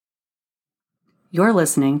You're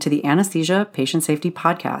listening to the Anesthesia Patient Safety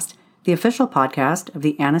Podcast, the official podcast of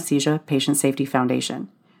the Anesthesia Patient Safety Foundation.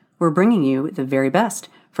 We're bringing you the very best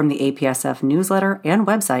from the APSF newsletter and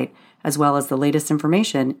website, as well as the latest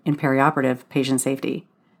information in perioperative patient safety.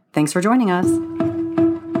 Thanks for joining us.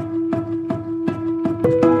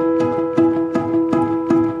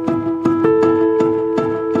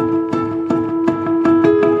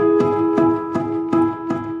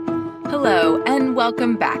 Hello, and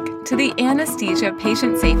welcome back to the Anesthesia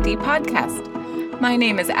Patient Safety Podcast. My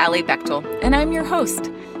name is Allie Bechtel, and I'm your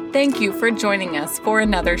host. Thank you for joining us for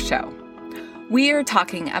another show. We are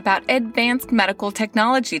talking about advanced medical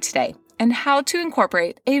technology today and how to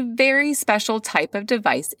incorporate a very special type of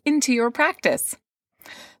device into your practice.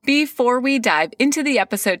 Before we dive into the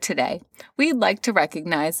episode today, we'd like to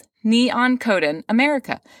recognize Neon Codon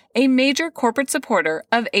America, a major corporate supporter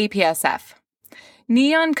of APSF.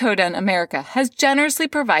 Neon Codon America has generously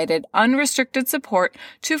provided unrestricted support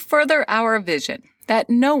to further our vision that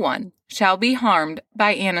no one shall be harmed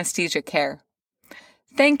by anesthesia care.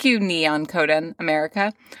 Thank you, Neon Codon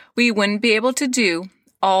America. We wouldn't be able to do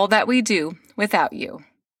all that we do without you.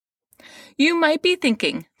 You might be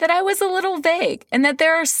thinking that I was a little vague and that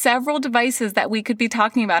there are several devices that we could be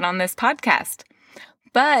talking about on this podcast.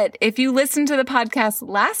 But if you listened to the podcast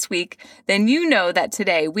last week, then you know that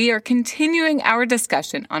today we are continuing our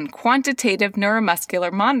discussion on quantitative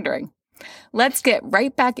neuromuscular monitoring. Let's get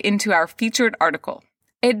right back into our featured article,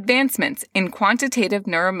 Advancements in Quantitative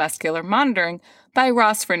Neuromuscular Monitoring by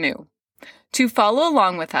Ross Renew. To follow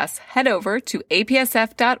along with us, head over to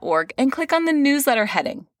apsf.org and click on the newsletter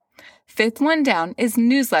heading. Fifth one down is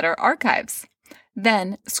Newsletter Archives.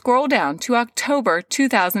 Then scroll down to October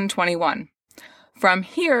 2021. From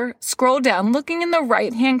here, scroll down looking in the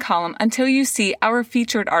right-hand column until you see our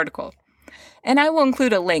featured article. And I will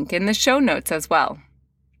include a link in the show notes as well.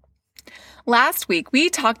 Last week, we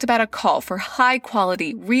talked about a call for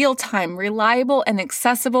high-quality, real-time, reliable, and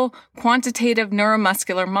accessible quantitative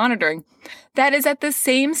neuromuscular monitoring that is at the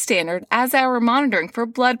same standard as our monitoring for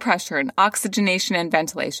blood pressure and oxygenation and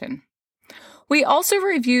ventilation. We also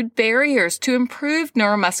reviewed barriers to improved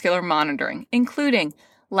neuromuscular monitoring, including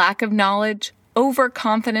lack of knowledge,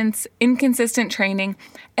 overconfidence, inconsistent training,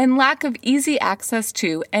 and lack of easy access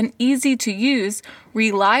to and easy-to-use,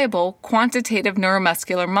 reliable quantitative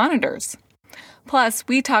neuromuscular monitors. Plus,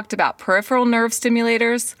 we talked about peripheral nerve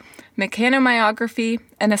stimulators, mechanomyography,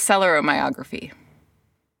 and acceleromyography.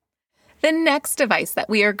 The next device that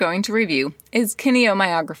we are going to review is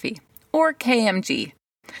kinesiomyography, or KMG.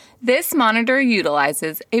 This monitor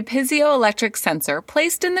utilizes a piezoelectric sensor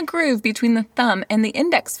placed in the groove between the thumb and the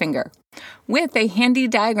index finger, with a handy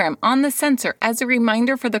diagram on the sensor as a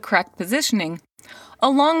reminder for the correct positioning,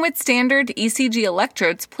 along with standard ECG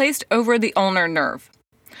electrodes placed over the ulnar nerve.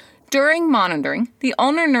 During monitoring, the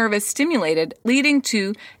ulnar nerve is stimulated, leading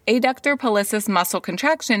to adductor pollicis muscle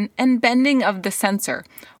contraction and bending of the sensor,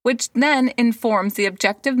 which then informs the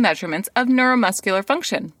objective measurements of neuromuscular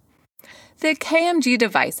function. The KMG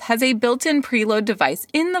device has a built-in preload device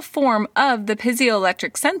in the form of the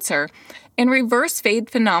piezoelectric sensor, and reverse fade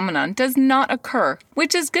phenomenon does not occur,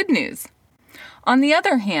 which is good news. On the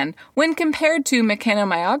other hand, when compared to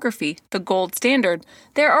mechanomyography, the gold standard,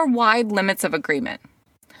 there are wide limits of agreement.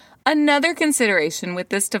 Another consideration with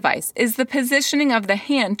this device is the positioning of the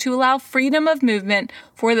hand to allow freedom of movement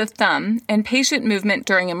for the thumb and patient movement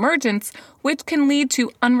during emergence, which can lead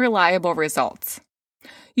to unreliable results.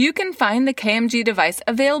 You can find the KMG device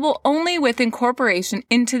available only with incorporation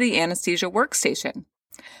into the anesthesia workstation.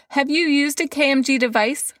 Have you used a KMG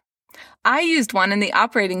device? I used one in the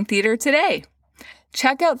operating theater today.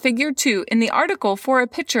 Check out Figure 2 in the article for a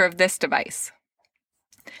picture of this device.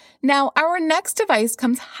 Now, our next device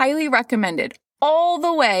comes highly recommended all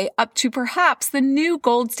the way up to perhaps the new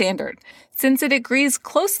gold standard, since it agrees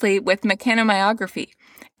closely with mechanomyography,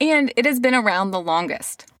 and it has been around the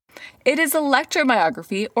longest. It is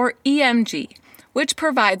electromyography, or EMG, which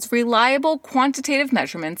provides reliable quantitative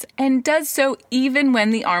measurements and does so even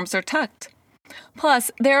when the arms are tucked.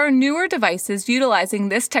 Plus, there are newer devices utilizing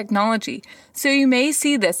this technology, so you may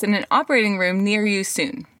see this in an operating room near you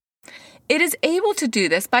soon. It is able to do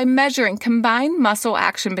this by measuring combined muscle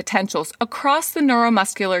action potentials across the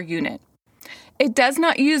neuromuscular unit. It does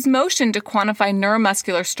not use motion to quantify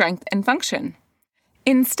neuromuscular strength and function.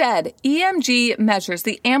 Instead, EMG measures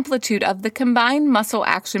the amplitude of the combined muscle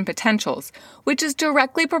action potentials, which is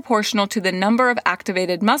directly proportional to the number of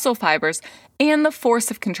activated muscle fibers and the force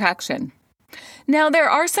of contraction. Now, there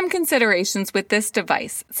are some considerations with this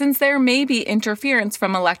device, since there may be interference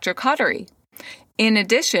from electrocautery. In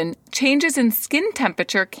addition, changes in skin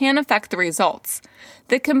temperature can affect the results.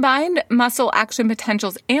 The combined muscle action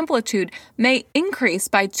potential's amplitude may increase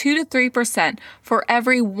by 2 to 3% for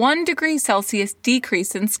every 1 degree Celsius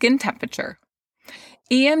decrease in skin temperature.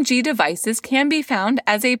 EMG devices can be found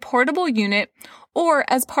as a portable unit or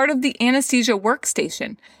as part of the anesthesia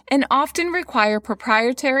workstation and often require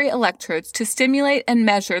proprietary electrodes to stimulate and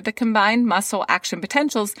measure the combined muscle action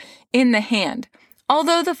potentials in the hand,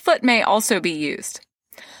 although the foot may also be used.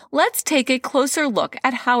 Let's take a closer look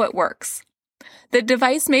at how it works. The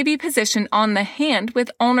device may be positioned on the hand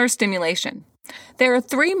with ulnar stimulation. There are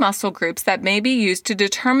 3 muscle groups that may be used to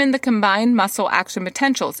determine the combined muscle action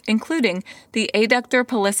potentials, including the adductor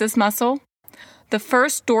pollicis muscle, the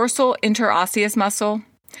first dorsal interosseous muscle,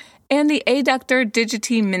 and the adductor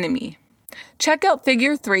digiti minimi. Check out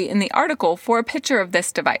Figure 3 in the article for a picture of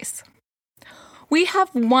this device. We have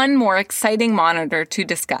one more exciting monitor to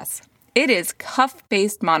discuss. It is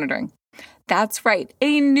cuff-based monitoring. That's right,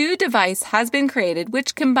 a new device has been created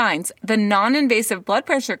which combines the non-invasive blood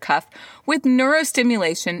pressure cuff with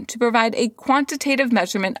neurostimulation to provide a quantitative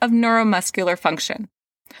measurement of neuromuscular function.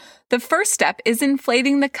 The first step is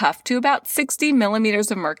inflating the cuff to about 60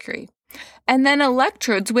 millimeters of mercury, and then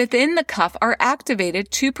electrodes within the cuff are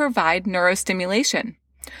activated to provide neurostimulation.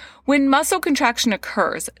 When muscle contraction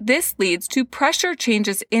occurs, this leads to pressure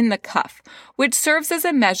changes in the cuff, which serves as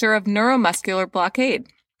a measure of neuromuscular blockade.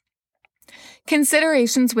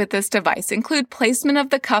 Considerations with this device include placement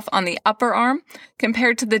of the cuff on the upper arm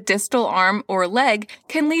compared to the distal arm or leg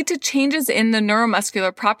can lead to changes in the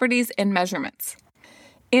neuromuscular properties and measurements.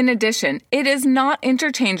 In addition, it is not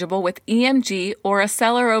interchangeable with EMG or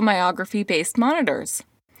acceleromyography-based monitors.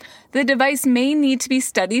 The device may need to be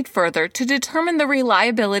studied further to determine the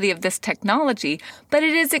reliability of this technology, but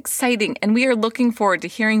it is exciting and we are looking forward to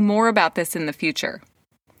hearing more about this in the future.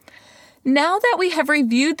 Now that we have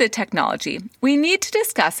reviewed the technology, we need to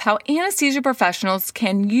discuss how anesthesia professionals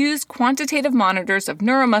can use quantitative monitors of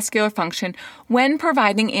neuromuscular function when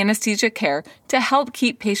providing anesthesia care to help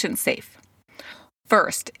keep patients safe.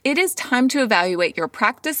 First, it is time to evaluate your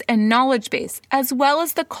practice and knowledge base as well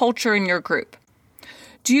as the culture in your group.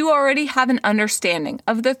 Do you already have an understanding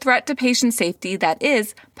of the threat to patient safety that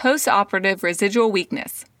is postoperative residual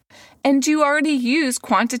weakness? And do you already use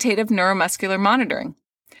quantitative neuromuscular monitoring?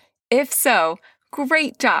 If so,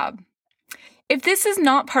 great job. If this is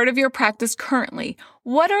not part of your practice currently,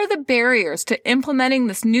 what are the barriers to implementing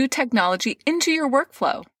this new technology into your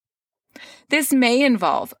workflow? This may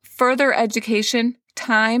involve further education,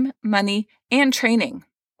 time, money, and training.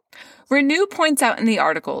 Renew points out in the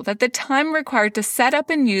article that the time required to set up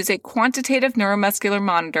and use a quantitative neuromuscular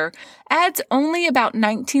monitor adds only about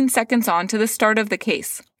 19 seconds on to the start of the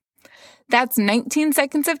case. That's 19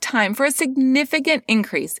 seconds of time for a significant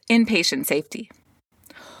increase in patient safety.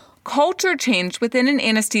 Culture change within an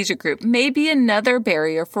anesthesia group may be another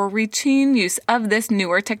barrier for routine use of this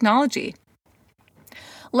newer technology.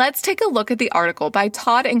 Let's take a look at the article by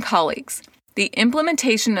Todd and colleagues, The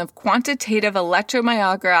Implementation of Quantitative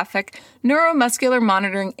Electromyographic Neuromuscular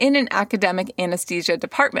Monitoring in an Academic Anesthesia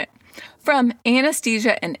Department, from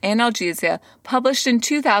Anesthesia and Analgesia, published in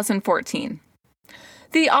 2014.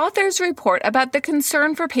 The authors report about the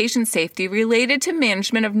concern for patient safety related to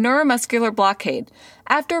management of neuromuscular blockade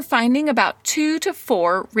after finding about 2 to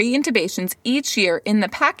 4 reintubations each year in the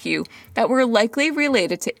PACU that were likely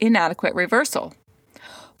related to inadequate reversal.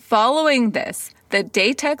 Following this, the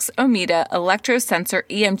Datex Omida electrosensor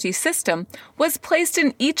EMG system was placed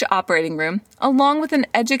in each operating room along with an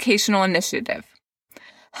educational initiative.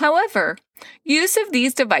 However, use of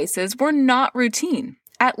these devices were not routine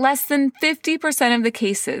at less than 50% of the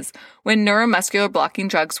cases when neuromuscular blocking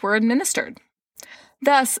drugs were administered.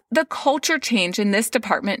 Thus, the culture change in this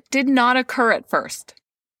department did not occur at first.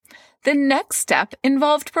 The next step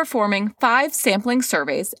involved performing 5 sampling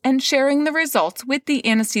surveys and sharing the results with the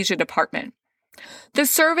anesthesia department. The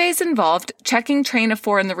surveys involved checking train of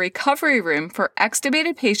 4 in the recovery room for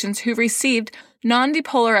extubated patients who received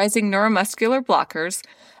non-depolarizing neuromuscular blockers,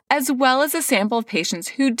 as well as a sample of patients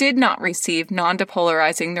who did not receive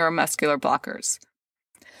non-depolarizing neuromuscular blockers.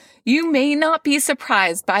 You may not be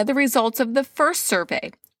surprised by the results of the first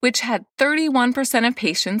survey, which had 31% of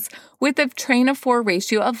patients with a train of 4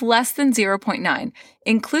 ratio of less than 0.9,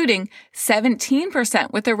 including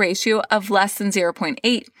 17% with a ratio of less than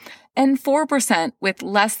 0.8 and 4% with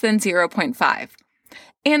less than 0.5.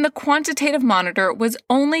 And the quantitative monitor was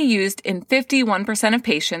only used in 51% of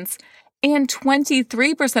patients, and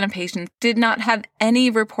 23% of patients did not have any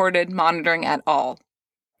reported monitoring at all.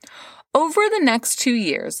 Over the next 2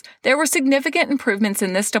 years, there were significant improvements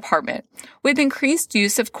in this department, with increased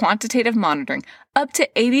use of quantitative monitoring up to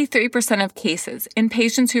 83% of cases in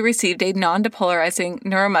patients who received a non-depolarizing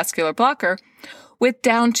neuromuscular blocker, with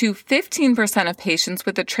down to 15% of patients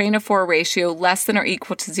with a train of 4 ratio less than or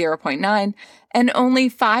equal to 0.9 and only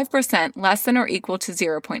 5% less than or equal to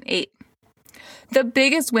 0.8. The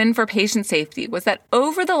biggest win for patient safety was that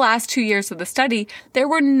over the last 2 years of the study, there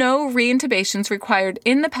were no reintubations required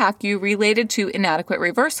in the PACU related to inadequate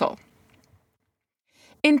reversal.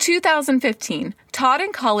 In 2015, Todd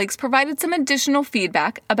and colleagues provided some additional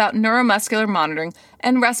feedback about neuromuscular monitoring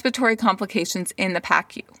and respiratory complications in the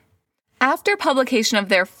PACU. After publication of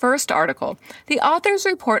their first article, the authors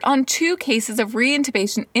report on 2 cases of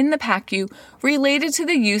reintubation in the PACU related to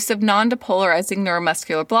the use of non-depolarizing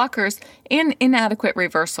neuromuscular blockers and inadequate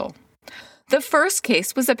reversal. The first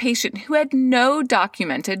case was a patient who had no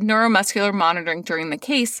documented neuromuscular monitoring during the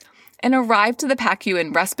case and arrived to the PACU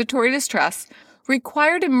in respiratory distress,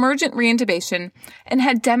 required emergent reintubation, and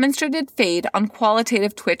had demonstrated fade on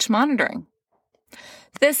qualitative twitch monitoring.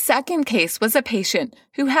 The second case was a patient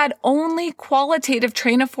who had only qualitative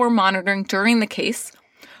train of 4 monitoring during the case,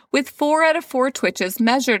 with 4 out of 4 twitches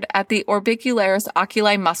measured at the orbicularis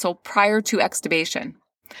oculi muscle prior to extubation.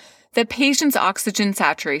 The patient's oxygen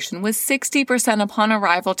saturation was 60% upon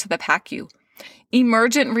arrival to the PACU.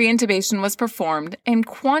 Emergent reintubation was performed, and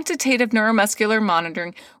quantitative neuromuscular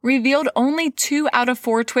monitoring revealed only 2 out of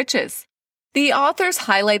 4 twitches. The authors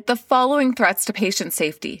highlight the following threats to patient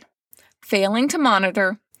safety: failing to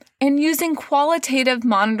monitor, and using qualitative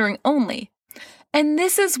monitoring only. And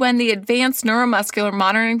this is when the advanced neuromuscular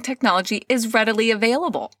monitoring technology is readily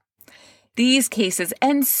available. These cases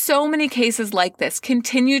and so many cases like this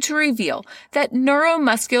continue to reveal that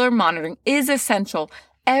neuromuscular monitoring is essential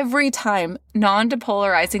every time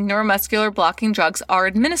non-depolarizing neuromuscular blocking drugs are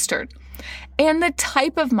administered. And the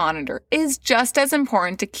type of monitor is just as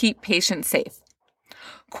important to keep patients safe.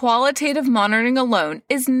 Qualitative monitoring alone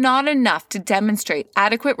is not enough to demonstrate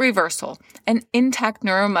adequate reversal and intact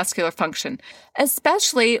neuromuscular function,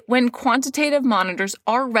 especially when quantitative monitors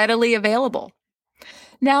are readily available.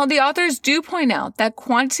 Now, the authors do point out that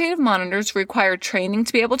quantitative monitors require training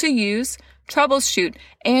to be able to use, troubleshoot,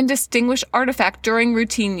 and distinguish artifact during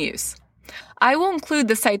routine use. I will include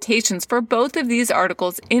the citations for both of these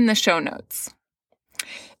articles in the show notes.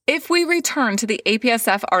 If we return to the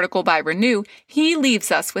APSF article by Renew, he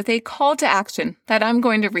leaves us with a call to action that I'm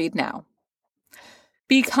going to read now.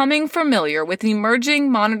 Becoming familiar with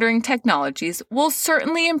emerging monitoring technologies will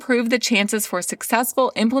certainly improve the chances for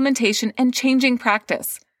successful implementation and changing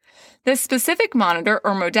practice. The specific monitor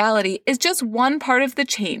or modality is just one part of the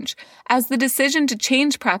change, as the decision to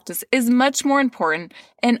change practice is much more important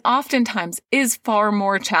and oftentimes is far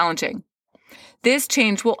more challenging. This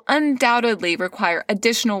change will undoubtedly require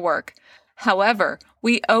additional work. However,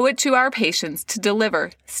 we owe it to our patients to deliver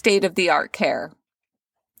state-of-the-art care.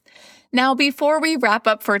 Now, before we wrap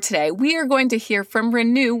up for today, we are going to hear from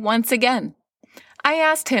Renew once again. I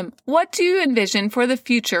asked him, what do you envision for the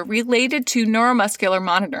future related to neuromuscular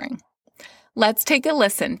monitoring? Let's take a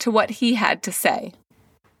listen to what he had to say.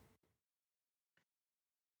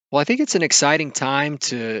 Well, I think it's an exciting time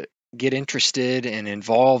to get interested and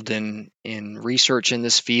involved in research in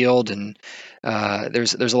this field, and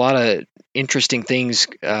there's a lot of interesting things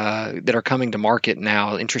that are coming to market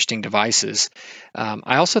now, interesting devices.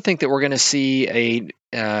 I also think that we're going to see a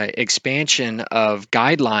expansion of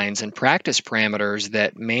guidelines and practice parameters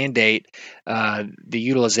that mandate the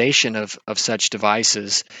utilization of such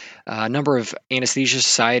devices. A number of anesthesia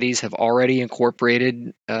societies have already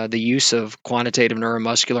incorporated the use of quantitative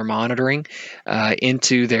neuromuscular monitoring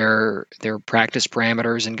into their practice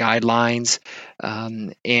parameters and guidelines.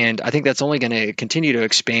 And I think that's only going to continue to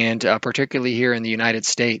expand, particularly here in the United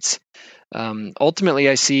States. Ultimately,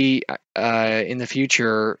 I see in the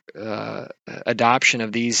future adoption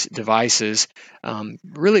of these devices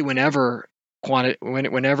really whenever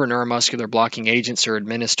neuromuscular blocking agents are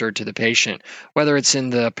administered to the patient, whether it's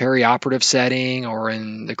in the perioperative setting or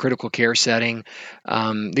in the critical care setting.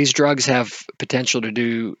 These drugs have potential to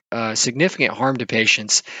do significant harm to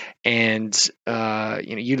patients, and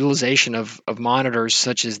utilization of monitors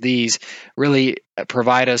such as these really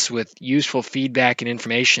provide us with useful feedback and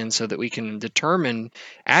information so that we can determine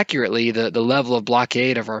accurately the level of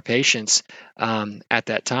blockade of our patients at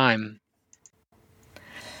that time.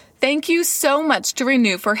 Thank you so much to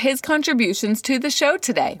Renew for his contributions to the show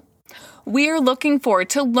today. We are looking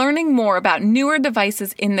forward to learning more about newer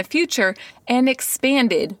devices in the future and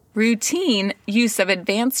expanded, routine use of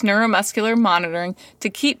advanced neuromuscular monitoring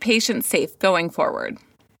to keep patients safe going forward.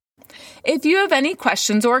 If you have any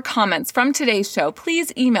questions or comments from today's show,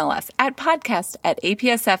 please email us at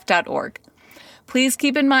podcast@apsf.org. Please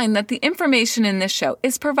keep in mind that the information in this show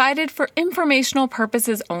is provided for informational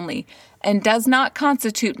purposes only and does not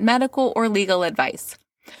constitute medical or legal advice.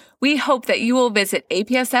 We hope that you will visit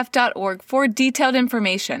apsf.org for detailed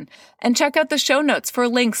information and check out the show notes for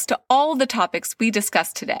links to all the topics we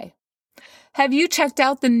discussed today. Have you checked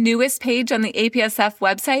out the newest page on the APSF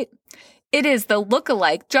website? It is the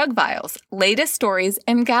Lookalike Drug Vials, Latest Stories,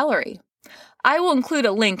 and Gallery. I will include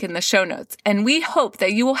a link in the show notes, and we hope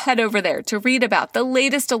that you will head over there to read about the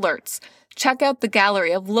latest alerts, check out the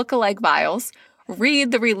gallery of lookalike vials,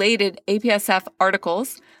 read the related APSF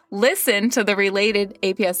articles, listen to the related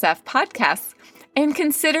APSF podcasts, and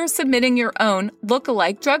consider submitting your own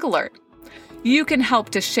lookalike drug alert. You can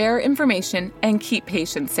help to share information and keep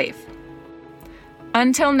patients safe.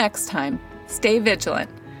 Until next time, stay vigilant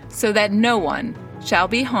so that no one shall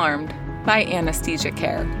be harmed by anesthesia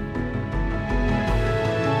care.